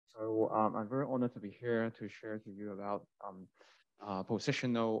I'm very honored to be here to share to you about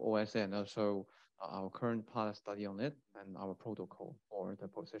positional OSA and also our current pilot study on it and our protocol for the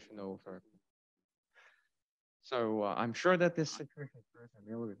positional therapy. So I'm sure that this situation is very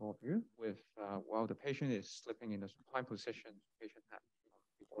familiar with all of you. While the patient is sleeping in the supine position, the patient had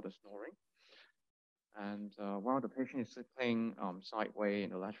before the snoring. And while the patient is sleeping sideways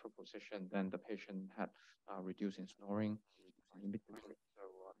in the lateral position, then the patient had reduced in snoring immediately. So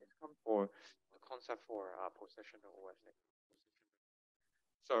it's come for the concept for positional OSA.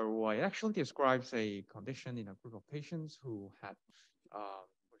 So it actually describes a condition in a group of patients who had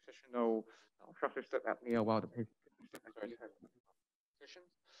positional obstructive sleep apnea while the patient has positions.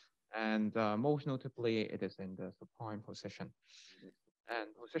 And most notably, it is in the supine position. And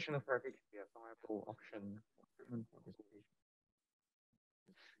positional therapy can be a viable option for treatment for this patient.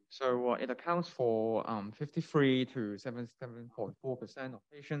 So it accounts for 53 to 77.4% of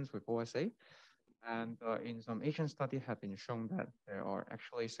patients with OSA. And in some Asian studies have been shown that there are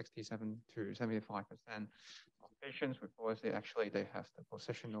actually 67 to 75% of patients with OSA, actually they have the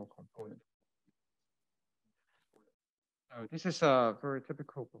positional component. So this is a very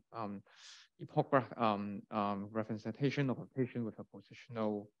typical epoch representation of a patient with a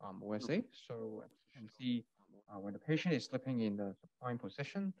positional OSA. So as you can see, when the patient is sleeping in the supine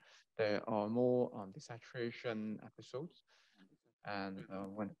position, there are more desaturation episodes. And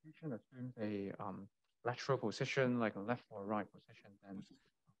when the patient assumes a lateral position, like a left or right position, then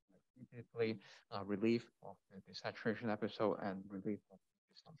immediately relief of the desaturation episode and relief of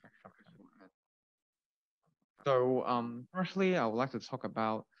this obstruction. So firstly, I would like to talk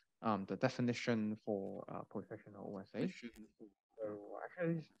about the definition for positional OSA. So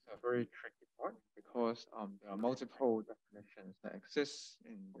actually, this is a very tricky part because there are multiple definitions that exist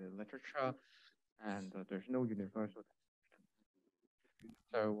in the literature, and there's no universal definition.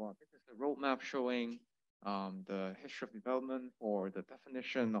 So this is the roadmap showing the history of development for the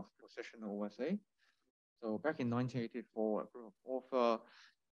definition of positional OSA. So back in 1984, a group of authors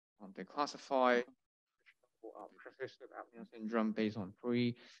they classified obstructive sleep apnea syndrome based on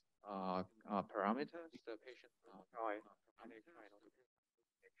three parameters: the patient HI,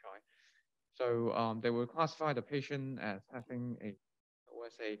 HI. So they will classify the patient as having a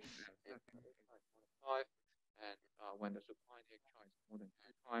OSA five, and when the supine HI is more than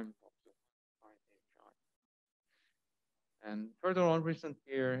 2 times of the supine HI. And further on, recent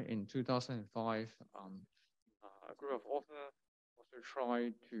year in 2005, a group of authors also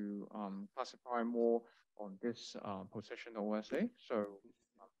tried to classify more on this positional OSA. So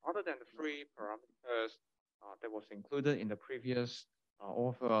other than the 3 parameters that was included in the previous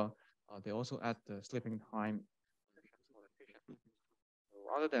author, they also add the sleeping time for the patient. So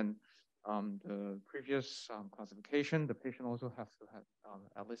other than the previous classification, the patient also has to have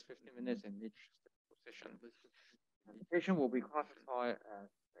at least 15 minutes in each position. And the patient will be classified as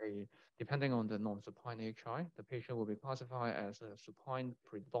depending on the non-supine HI, the patient will be classified as a supine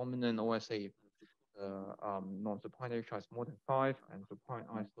predominant OSA. The non-supine HI is more than 5, and supine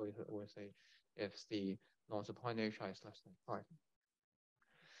isolated OSA if the non-supine HI is less than 5.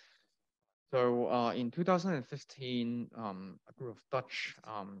 So in 2015, a group of Dutch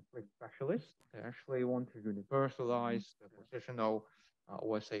specialists, they actually want to universalize the positional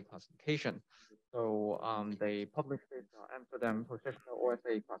OSA classification. So they published this Amsterdam positional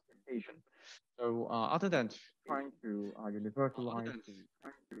OSA classification. So other than trying to universalize the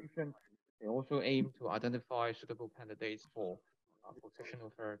classification, they also aim to identify suitable candidates for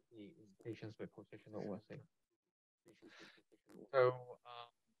positional therapy in patients with positional OSA. So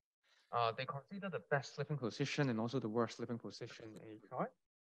they consider the best sleeping position and also the worst sleeping position in HI.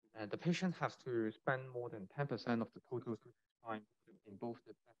 And the patient has to spend more than 10% of the total time in both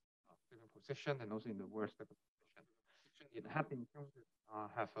the best sleeping position and also in the worst sleeping position. It has been shown to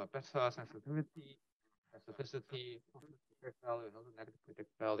have a better sensitivity, specificity, positive predictive value, and also negative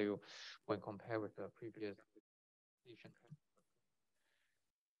predictive value when compared with the previous patient.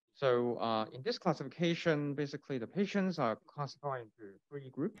 So in this classification, basically the patients are classified into 3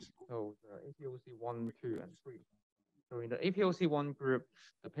 groups. So the APOC 1, 2, and 3. So in the APOC 1 group,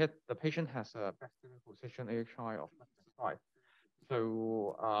 the patient has a best sleeping position AHI of less than 5.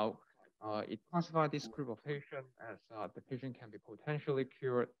 So it classified this group of patients as the patient can be potentially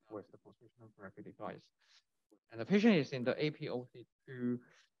cured with the positional therapy device. And the patient is in the APOC 2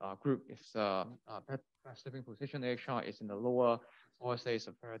 group if the best sleeping position AHI is in the lower OSA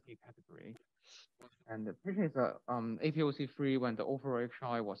severity category. And the patient is APOC 3 when the overall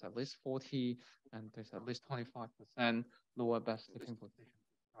AHI was at least 40 and there's at least 25% lower best sleeping position.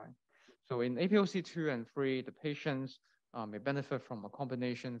 Right? So in APOC 2 and 3, the patients may benefit from a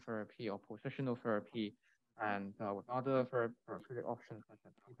combination therapy or positional therapy and with other therapeutic options such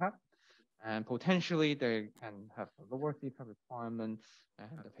as CPAP. And potentially they can have a lower CPAP requirement and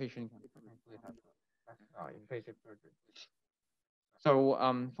the patient can potentially have less invasive surgery. So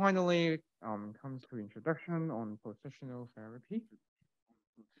finally, comes to introduction on positional therapy.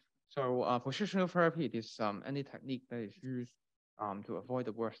 So positional therapy is any technique that is used to avoid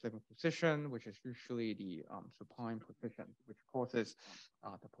the worst living position, which is usually the supine position, which causes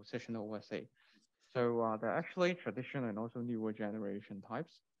the positional OSA. So there are actually traditional and also newer generation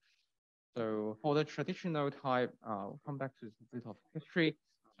types. So for the traditional type, we'll come back to a bit of history.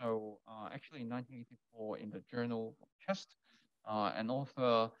 So actually in 1984 in the Journal of Chest, an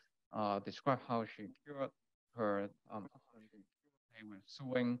author described how she cured her husband with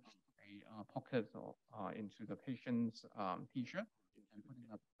sewing a pocket into the patient's t-shirt and putting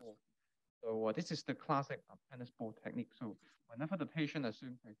up the ball. So this is the classic tennis ball technique. So whenever the patient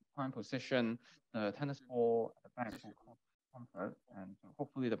assumes a supine position, the tennis ball at the back will cause discomfort, and so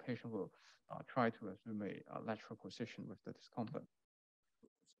hopefully the patient will try to assume a lateral position with the discomfort.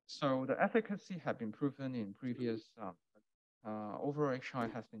 So the efficacy had been proven in previous overall HI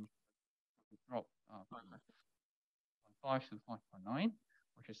has been dropped from 5 to 5.9,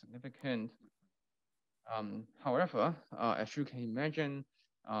 which is significant. However, as you can imagine,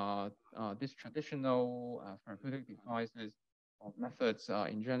 these traditional therapeutic devices or methods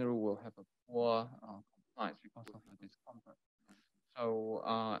in general will have a poor compliance because of the discomfort. So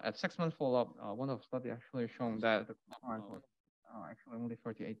at 6 months follow-up, one of the studies actually shown that the compliance was actually only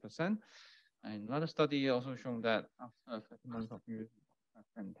 38%. And another study also shown that after 30 months of use, less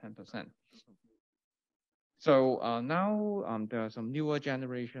than 10%. So now there are some newer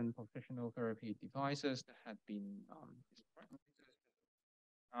generation positional therapy devices that have been described.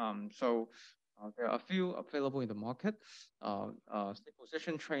 So there are a few available in the market, sleep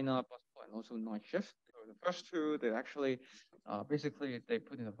position trainer, bustle, and also night shift. So the first two, they actually basically they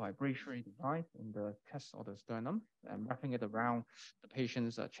put in a vibratory device in the chest or the sternum and wrapping it around the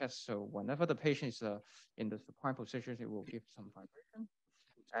patient's chest. So whenever the patient is in the supine position, it will give some vibration.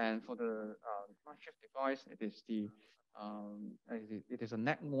 And for the night shift device, it is a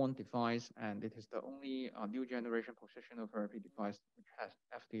neck-worn device, and it is the only new generation positional therapy device which has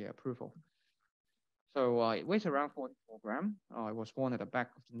FDA approval. So it weighs around 44 grams. It was worn at the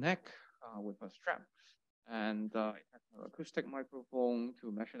back of the neck with a strap, and it has an acoustic microphone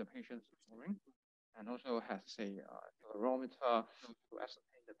to measure the patient's snoring, and also has a accelerometer to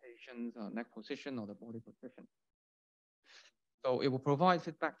ascertain the patient's neck position or the body position. So it will provide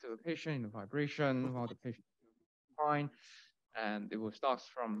feedback to the patient in the vibration while the patient is fine, and it will start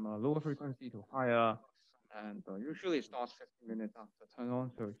from lower frequency to higher, and usually it starts 15 minutes after turn on,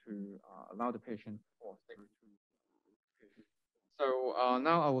 so to allow the patient to fall asleep. So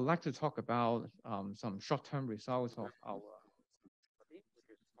now I would like to talk about some short-term results of our study, which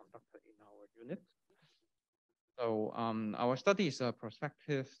is conducted in our unit. So our study is a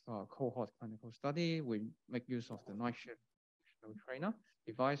prospective cohort clinical study. We make use of the night shift trainer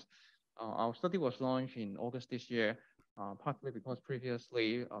device. Our study was launched in August this year, partly because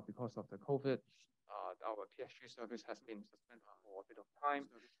previously, because of the COVID, our PSG service has been suspended for a bit of time.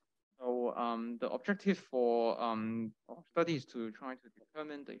 So the objective for our study is to try to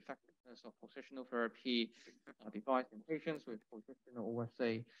determine the effectiveness of positional therapy device in patients with positional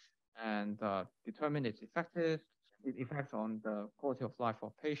OSA and determine its effects on the quality of life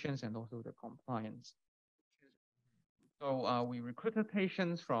of patients and also the compliance. So we recruited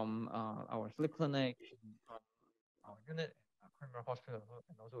patients from our sleep clinic, our unit, Kramer Hospital,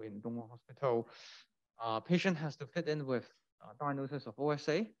 and also in Dongwon Hospital. Patient has to fit in with diagnosis of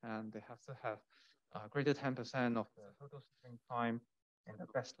OSA, and they have to have greater 10% of the total sleeping time in the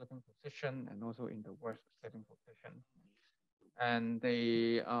best sleeping position and also in the worst sleeping position. And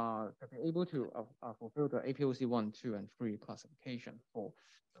they are able to fulfill the APOC 1, 2, and 3 classification for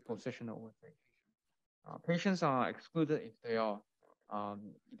the positional OSA. Patients are excluded if they are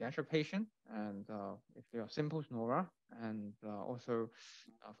pediatric patient and if they are simple snorer, and also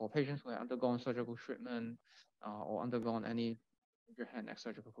for patients who have undergone surgical treatment or undergone any major head and neck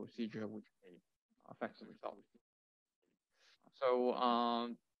surgical procedure which may affect the result.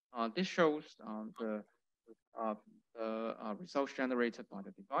 So this shows the results generated by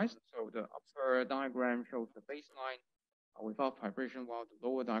the device. So the upper diagram shows the baseline without vibration, while the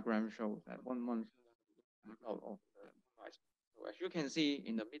lower diagram shows that 1 month result of the device. So as you can see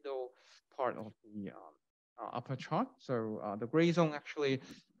in the middle part of the upper chart, so the gray zone actually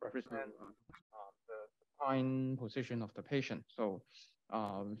represents the supine position of the patient. So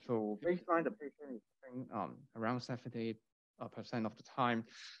so baseline, the patient is around 78 percent of the time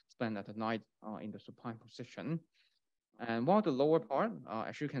spent at the night in the supine position. And while the lower part,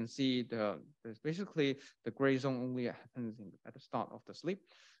 as you can see, there's basically the gray zone only happens at the start of the sleep,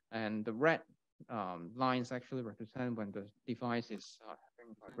 and the red lines actually represent when the device is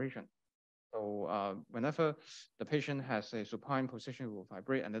having vibration. So whenever the patient has a supine position, it will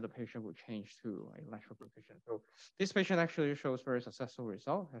vibrate, and then the patient will change to a lateral position. So this patient actually shows very successful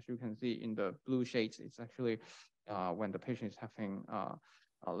result. As you can see in the blue shades, it's actually when the patient is having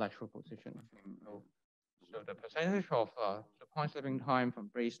a lateral position. So the percentage of supine sleeping time from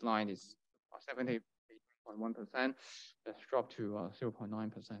baseline is 70.1%. That's dropped to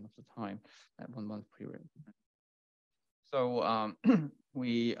 0.9% of the time at 1 month period. So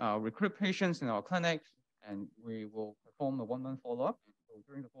we recruit patients in our clinic, and we will perform a 1 month follow-up. So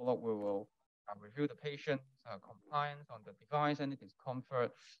during the follow-up, we will review the patient's compliance on the device, any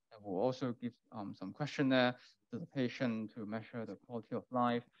discomfort, and we'll also give some questionnaire to the patient to measure the quality of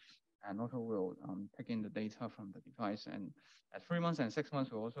life, and also we'll take in the data from the device. And at 3 months and 6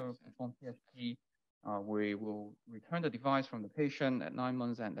 months, we'll also perform PSP. We will return the device from the patient at 9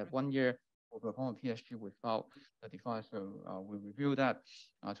 months, and at 1 year, we'll perform a PSG without the device. So we review that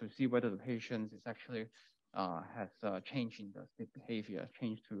to see whether the patient is actually has changed in the sleep behavior,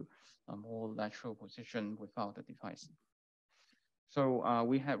 changed to a more lateral position without the device. So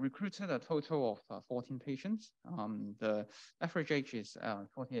we have recruited a total of 14 patients. The average age is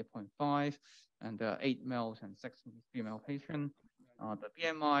 48.5, and there are 8 males and 6 female patients. The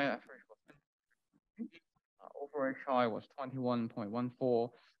BMI average was overall HI was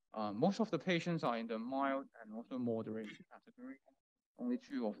 21.14. Most of the patients are in the mild and also moderate category. Only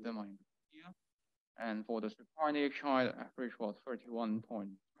 2 of them are in here. And for the supine HI, the average was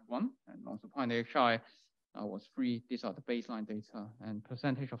 31.1, and non-supine HI was 3. These are the baseline data, and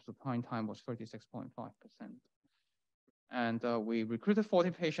percentage of supine time was 36.5%. And we recruited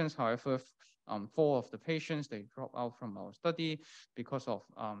 40 patients. However, 4 of the patients, they dropped out from our study because of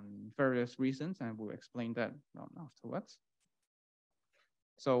various reasons, and we'll explain that afterwards.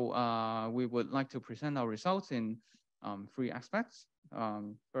 So we would like to present our results in 3 aspects.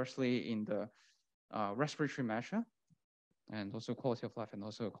 Firstly, in the respiratory measure, and also quality of life, and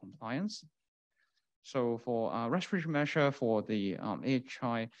also compliance. So for respiratory measure for the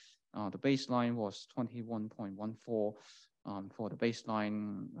AHI, the baseline was 21.14 for the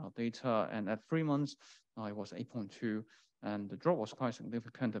baseline data, and at 3 months, it was 8.2, and the drop was quite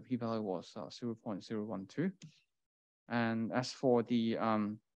significant. The p-value was 0.012. And as for the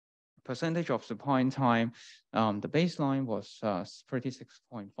percentage of supine time, the baseline was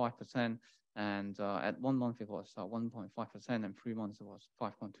 36.5%, and at 1 month it was 1.5%, and 3 months it was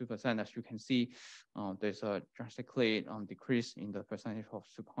 5.2%. As you can see, there's a drastically decrease in the percentage of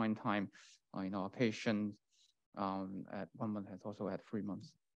supine time in our patients at 1 month and also at 3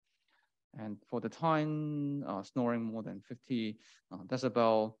 months. And for the time snoring more than 50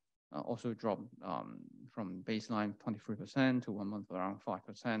 decibel, also dropped from baseline 23% to 1 month around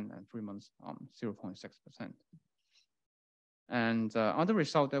 5%, and 3 months 0.6%. And other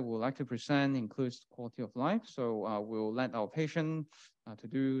result that we'd like to present includes quality of life. So we'll let our patient to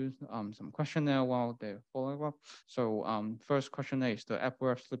do some questionnaire while they follow up. So first questionnaire is the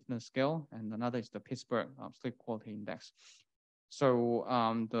Epworth Sleepiness Scale, and another is the Pittsburgh Sleep Quality Index. So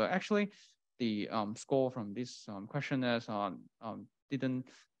the score from these questionnaires didn't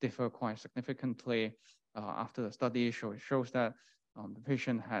differ quite significantly after the study. So it shows that the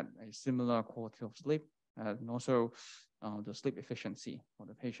patient had a similar quality of sleep, and also the sleep efficiency for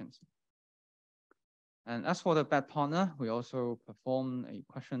the patients. And as for the bed partner, we also performed a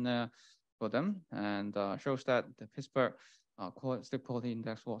questionnaire for them, and shows that the Pittsburgh Sleep Quality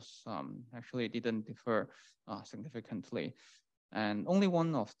Index was actually didn't differ significantly. And only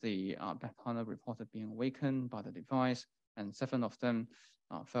 1 of the bed partner reported being awakened by the device, and 7 of them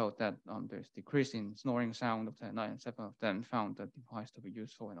felt that there's decrease in snoring sound of the night, and 7 of them found the device to be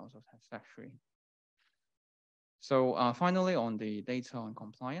useful and also satisfactory. So finally, on the data on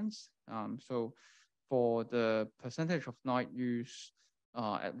compliance. So for the percentage of night use,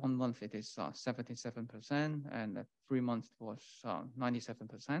 at 1 month, it is 77%, and at 3 months, it was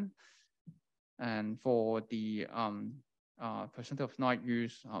 97%. And for the percent of night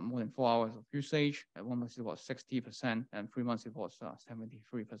use, more than 4 hours of usage, at 1 month, it was 60%, and 3 months, it was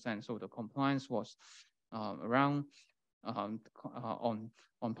 73%. So the compliance was around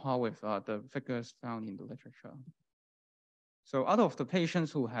on par with the figures found in the literature. So out of the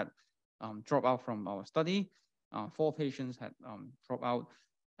patients who had dropped out from our study, 4 patients had dropped out,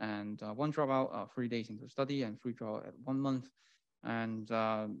 and 1 dropped out 3 days into the study, and 3 dropped out at 1 month. And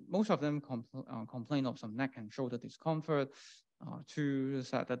most of them complain of some neck and shoulder discomfort. Two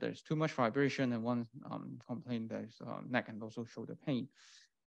said that there's too much vibration, and one complained there's neck and also shoulder pain.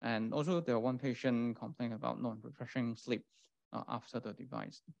 And also there one patient complained about non-refreshing sleep after the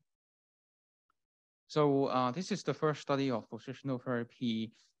device. So this is the first study of positional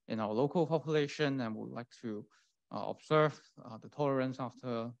therapy in our local population, and we'd like to observe the tolerance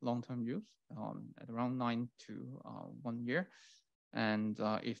after long-term use at around 9 to 1 year. And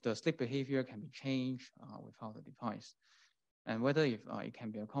if the sleep behavior can be changed without the device. And whether if it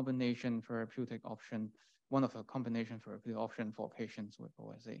can be a combination therapeutic option, one of a combination therapeutic option for patients with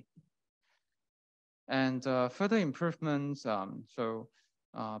OSA. And further improvements,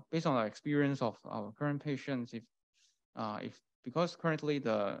 based on our experience of our current patients, because currently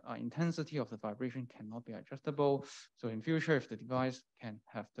the intensity of the vibration cannot be adjustable. So in future, if the device can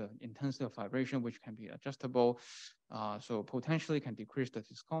have the intensity of vibration, which can be adjustable, so potentially can decrease the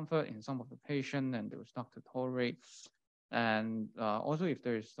discomfort in some of the patient and they will start to tolerate. And also if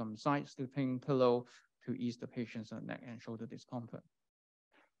there is some side sleeping pillow to ease the patient's neck and shoulder discomfort.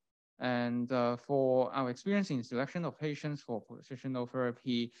 And for our experience in selection of patients for positional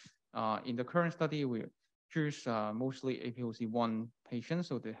therapy, in the current study, we choose mostly APOC1 patients,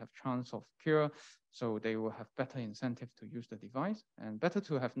 so they have chance of cure, so they will have better incentive to use the device, and better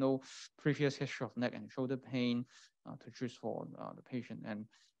to have no previous history of neck and shoulder pain to choose for the patient. And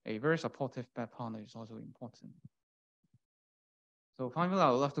a very supportive bed partner is also important. So finally, I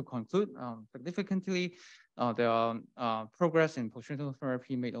would love to conclude. Significantly, there are progress in positional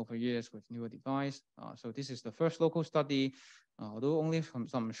therapy made over years with newer device. So this is the first local study, although only from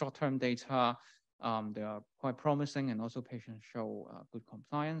some short-term data, they are quite promising, and also patients show good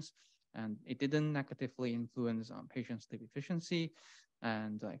compliance, and it didn't negatively influence patient sleep efficiency,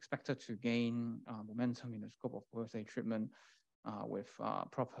 and expected to gain momentum in the scope of OSA treatment with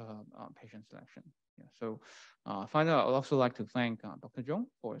proper patient selection. Yeah, so finally, I would also like to thank Dr. Zhong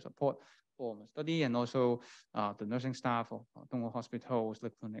for his support for my study, and also the nursing staff of Dongwon Hospital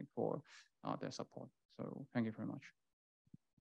Sleep Clinic for their support. So thank you very much.